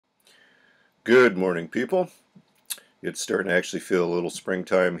Good morning, people. It's starting to actually feel a little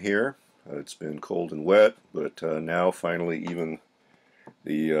springtime here. It's been cold and wet, but now finally even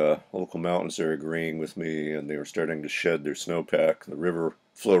the local mountains are agreeing with me and they are starting to shed their snowpack. The river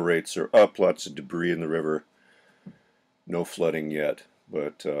flow rates are up, lots of debris in the river. No flooding yet,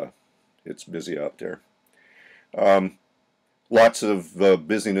 but it's busy out there. Um, Lots of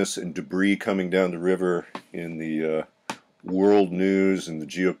busyness and debris coming down the river in the world news and the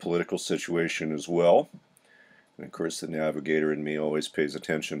geopolitical situation as well. And of course, the navigator in me always pays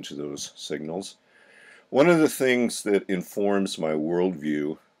attention to those signals. One of the things that informs my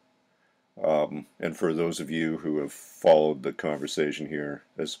worldview, and for those of you who have followed the conversation here,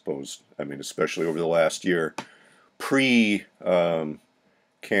 especially over the last year, pre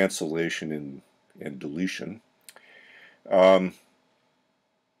cancellation and deletion, um,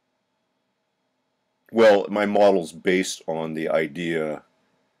 well, my model's based on the idea,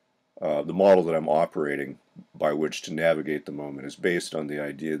 the model that I'm operating by which to navigate the moment is based on the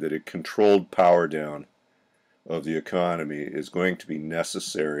idea that a controlled power down of the economy is going to be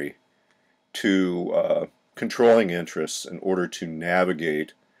necessary to controlling interests in order to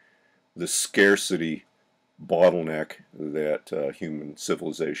navigate the scarcity bottleneck that human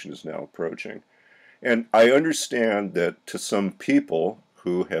civilization is now approaching. And I understand that to some people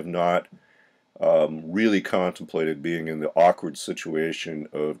who have not really contemplated being in the awkward situation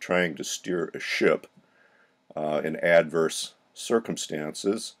of trying to steer a ship in adverse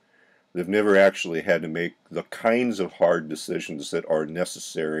circumstances, they've never actually had to make the kinds of hard decisions that are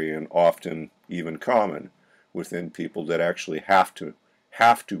necessary and often even common within people that actually have to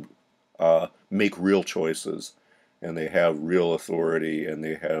make real choices, and they have real authority and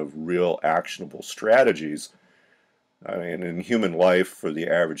they have real actionable strategies. I mean, in human life, for the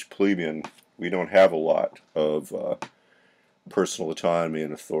average plebeian, we don't have a lot of personal autonomy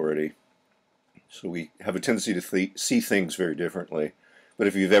and authority. So we have a tendency to see things very differently. But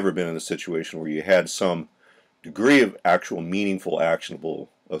if you've ever been in a situation where you had some degree of actual meaningful, actionable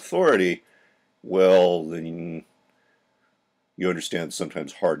authority, well, then you understand that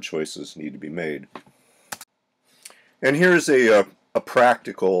sometimes hard choices need to be made. And here's a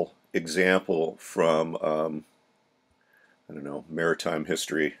practical example from I don't know, maritime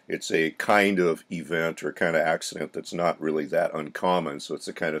history. It's a kind of event or kind of accident that's not really that uncommon, so it's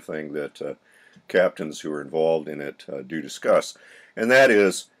the kind of thing that captains who are involved in it do discuss. And that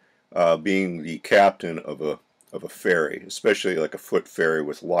is being the captain of a ferry, especially like a foot ferry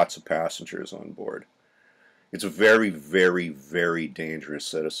with lots of passengers on board. It's a very, very, very dangerous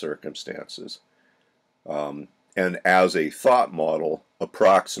set of circumstances. And as a thought model,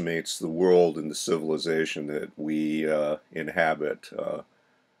 approximates the world and the civilization that we inhabit,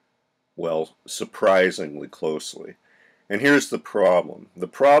 well, surprisingly closely. And here's the problem. The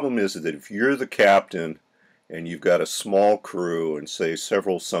problem is that if you're the captain and you've got a small crew and say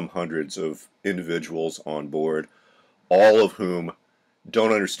some hundreds of individuals on board, all of whom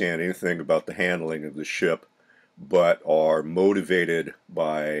don't understand anything about the handling of the ship, but are motivated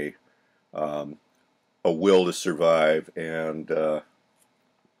by a will to survive and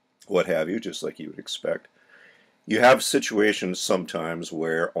what have you, just like you would expect. You have situations sometimes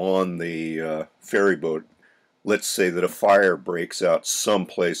where on the ferry boat, let's say that a fire breaks out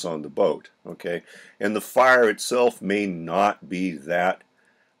someplace on the boat, okay? And the fire itself may not be that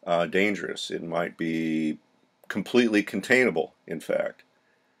dangerous. It might be completely containable, in fact.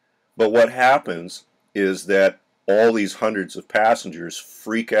 But what happens is that all these hundreds of passengers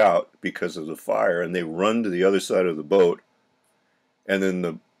freak out because of the fire and they run to the other side of the boat, and then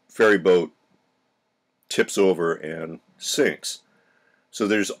the ferry boat tips over and sinks. So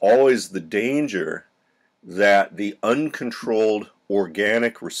there's always the danger that the uncontrolled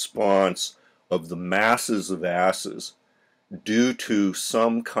organic response of the masses of asses due to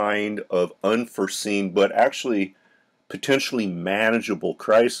some kind of unforeseen but actually potentially manageable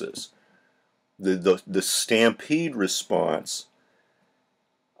crisis, the stampede response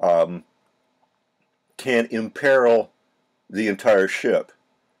can imperil the entire ship.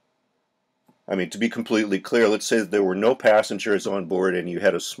 I mean, to be completely clear, let's say that there were no passengers on board and you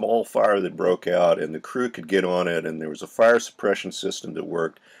had a small fire that broke out and the crew could get on it and there was a fire suppression system that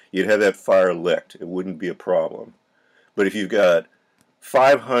worked, you'd have that fire licked. It wouldn't be a problem. But if you've got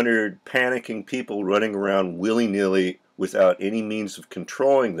 500 panicking people running around willy-nilly without any means of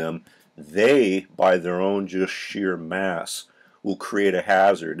controlling them, they, by their own just sheer mass, will create a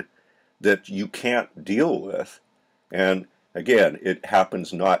hazard that you can't deal with. And again, it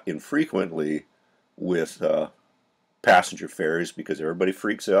happens not infrequently with passenger ferries because everybody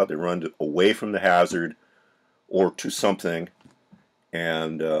freaks out. They run away from the hazard or to something,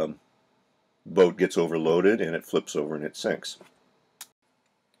 and boat gets overloaded and it flips over and it sinks.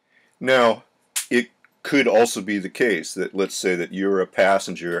 Now, it could also be the case that, let's say that you're a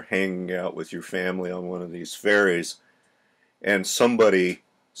passenger hanging out with your family on one of these ferries, and somebody,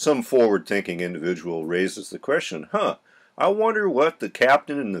 some forward-thinking individual raises the question, I wonder what the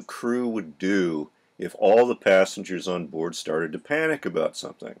captain and the crew would do if all the passengers on board started to panic about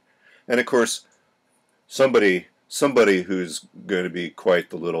something. And of course, somebody who's going to be quite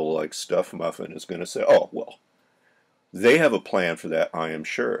the little like stuff muffin is going to say, oh, well, they have a plan for that, I am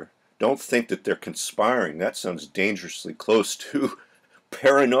sure. Don't think that they're conspiring. That sounds dangerously close to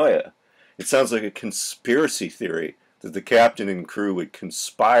paranoia. It sounds like a conspiracy theory that the captain and crew would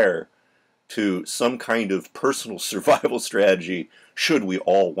conspire to some kind of personal survival strategy should we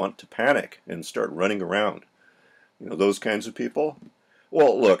all want to panic and start running around. You know, those kinds of people.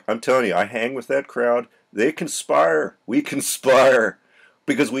 Well, look, I'm telling you, I hang with that crowd. They conspire. We conspire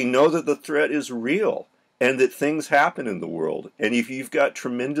because we know that the threat is real and that things happen in the world. And if you've got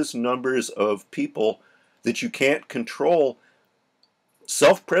tremendous numbers of people that you can't control,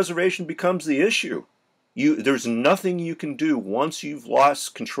 self-preservation becomes the issue. There's nothing you can do once you've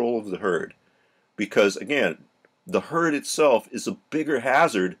lost control of the herd. Because, again, the herd itself is a bigger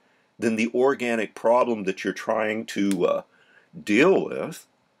hazard than the organic problem that you're trying to deal with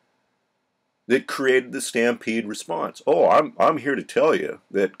that created the stampede response. Oh, I'm here to tell you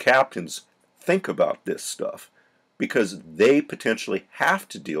that captains think about this stuff because they potentially have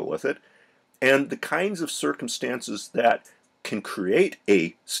to deal with it, and the kinds of circumstances that can create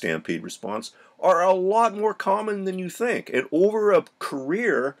a stampede response are a lot more common than you think. And over a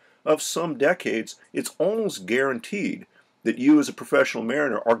career of some decades, it's almost guaranteed that you as a professional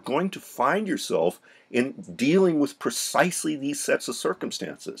mariner are going to find yourself in dealing with precisely these sets of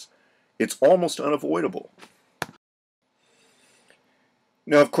circumstances. It's almost unavoidable.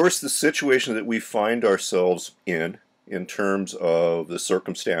 Now, of course, the situation that we find ourselves in terms of the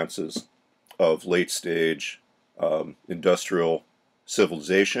circumstances of late-stage industrial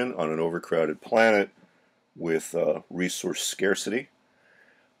civilization on an overcrowded planet with resource scarcity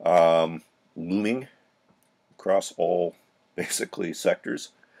looming across all, basically, sectors.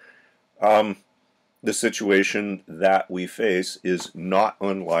 The situation that we face is not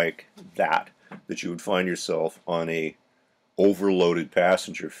unlike that you would find yourself on a overloaded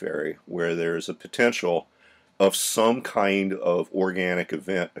passenger ferry where there's a potential of some kind of organic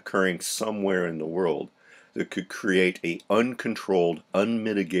event occurring somewhere in the world that could create an uncontrolled,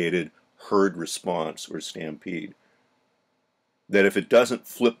 unmitigated herd response or stampede. That if it doesn't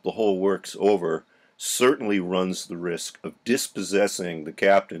flip the whole works over, certainly runs the risk of dispossessing the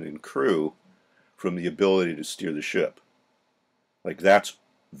captain and crew from the ability to steer the ship. Like, that's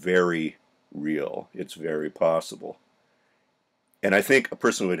very real. It's very possible. And I think a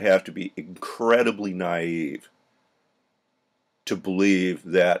person would have to be incredibly naive to believe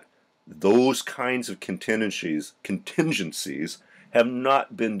that those kinds of contingencies have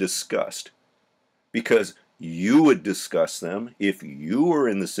not been discussed, because you would discuss them if you were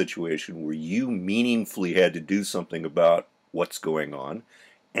in the situation where you meaningfully had to do something about what's going on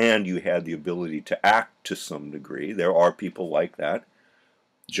and you had the ability to act to some degree. There are people like that,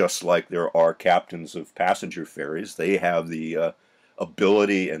 just like there are captains of passenger ferries. They have the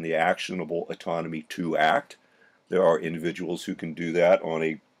ability and the actionable autonomy to act. There are individuals who can do that on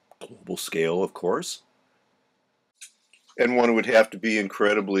a global scale, of course. And one would have to be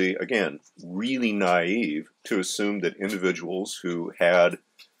incredibly, again, really naive to assume that individuals who had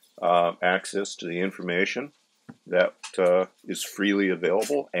access to the information that is freely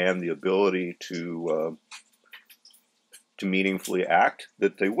available and the ability to meaningfully act,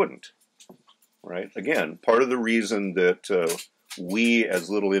 that they wouldn't. Right? Again, part of the reason that we as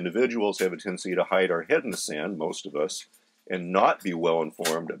little individuals have a tendency to hide our head in the sand, most of us, and not be well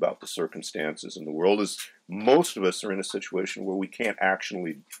informed about the circumstances in the world is most of us are in a situation where we can't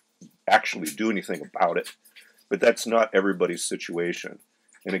actually do anything about it. But that's not everybody's situation.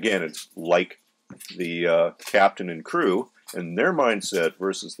 And again, it's like the captain and crew and their mindset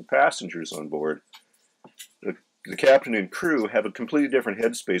versus the passengers on board. The captain and crew have a completely different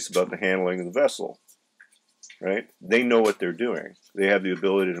headspace about the handling of the vessel. Right? They know what they're doing. They have the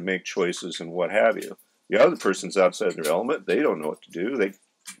ability to make choices and what have you. The other person's outside their element. They don't know what to do. They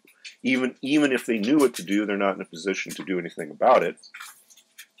even if they knew what to do, they're not in a position to do anything about it.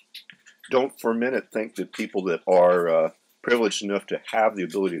 Don't for a minute think that people that are privileged enough to have the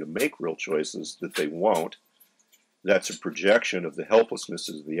ability to make real choices, that they won't. That's a projection of the helplessness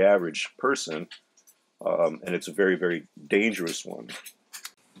of the average person, and it's a very, very dangerous one.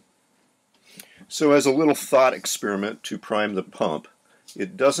 So as a little thought experiment to prime the pump,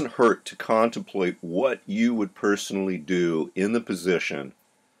 it doesn't hurt to contemplate what you would personally do in the position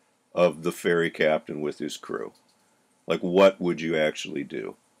of the ferry captain with his crew. Like, what would you actually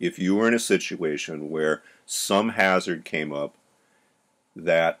do if you were in a situation where some hazard came up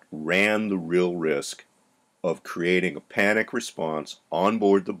that ran the real risk of creating a panic response on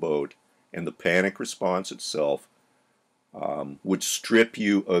board the boat, and the panic response itself would strip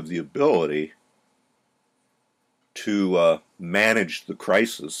you of the ability to manage the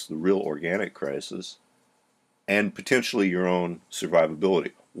crisis, the real organic crisis, and potentially your own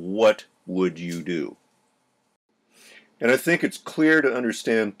survivability? What would you do? And I think it's clear to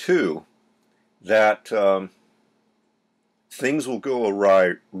understand, too, that things will go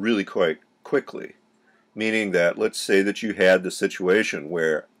awry really quite quickly. Meaning that, let's say that you had the situation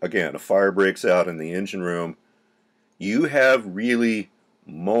where, again, a fire breaks out in the engine room. You have really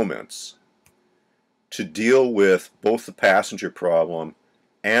moments to deal with both the passenger problem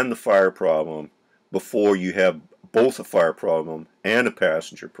and the fire problem before you have both a fire problem and a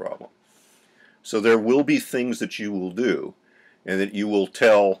passenger problem. So there will be things that you will do, and that you will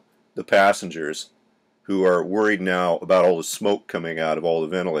tell the passengers who are worried now about all the smoke coming out of all the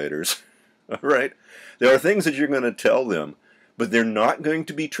ventilators. All right? There are things that you're going to tell them, but they're not going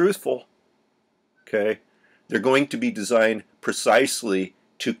to be truthful. Okay? They're going to be designed precisely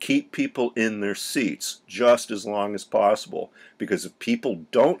to keep people in their seats just as long as possible. Because if people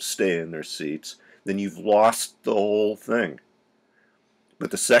don't stay in their seats, then you've lost the whole thing.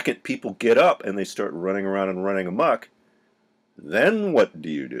 But the second people get up and they start running around and running amok, then what do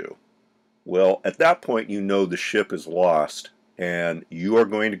you do? Well, at that point, you know the ship is lost, and you are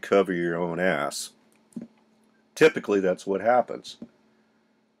going to cover your own ass. Typically, that's what happens.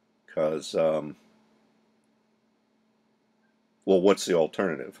 Because, well, what's the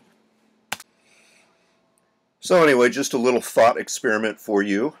alternative? So anyway, just a little thought experiment for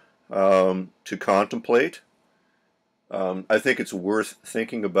you to contemplate. I think it's worth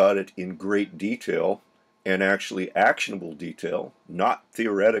thinking about it in great detail, and actually actionable detail, not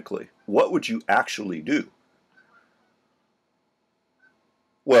theoretically. What would you actually do?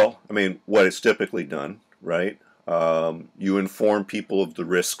 Well, I mean, what is typically done, right? You inform people of the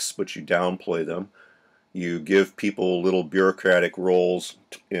risks, but you downplay them. You give people little bureaucratic roles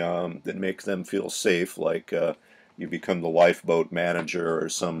that make them feel safe, like you become the lifeboat manager or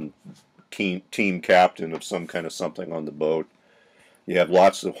some team captain of some kind of something on the boat. You have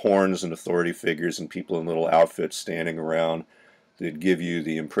lots of horns and authority figures and people in little outfits standing around that give you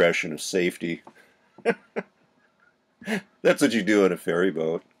the impression of safety. That's what you do in a ferry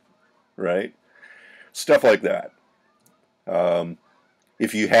boat, right? Stuff like that.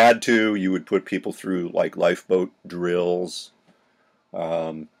 If you had to, you would put people through like lifeboat drills.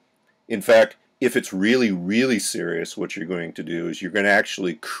 In fact, if it's really, really serious, what you're going to do is you're going to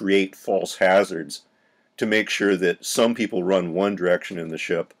actually create false hazards to make sure that some people run one direction in the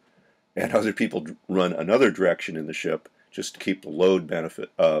ship and other people run another direction in the ship, just to keep the load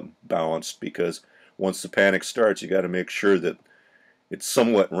balanced, because once the panic starts, you got to make sure that it's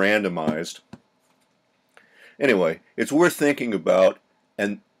somewhat randomized. Anyway, it's worth thinking about,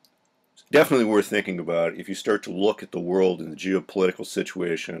 and definitely worth thinking about if you start to look at the world and the geopolitical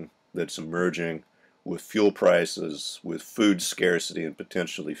situation that's emerging with fuel prices, with food scarcity and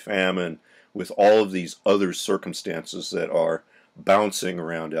potentially famine, with all of these other circumstances that are bouncing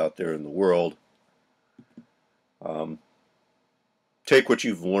around out there in the world. Take what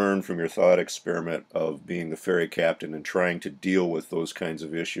you've learned from your thought experiment of being the ferry captain and trying to deal with those kinds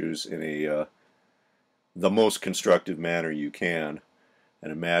of issues in the most constructive manner you can,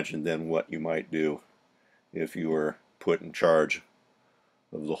 and imagine then what you might do if you were put in charge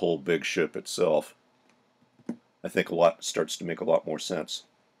of the whole big ship itself. I think a lot starts to make a lot more sense.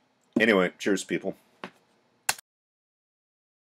 Anyway, cheers, people.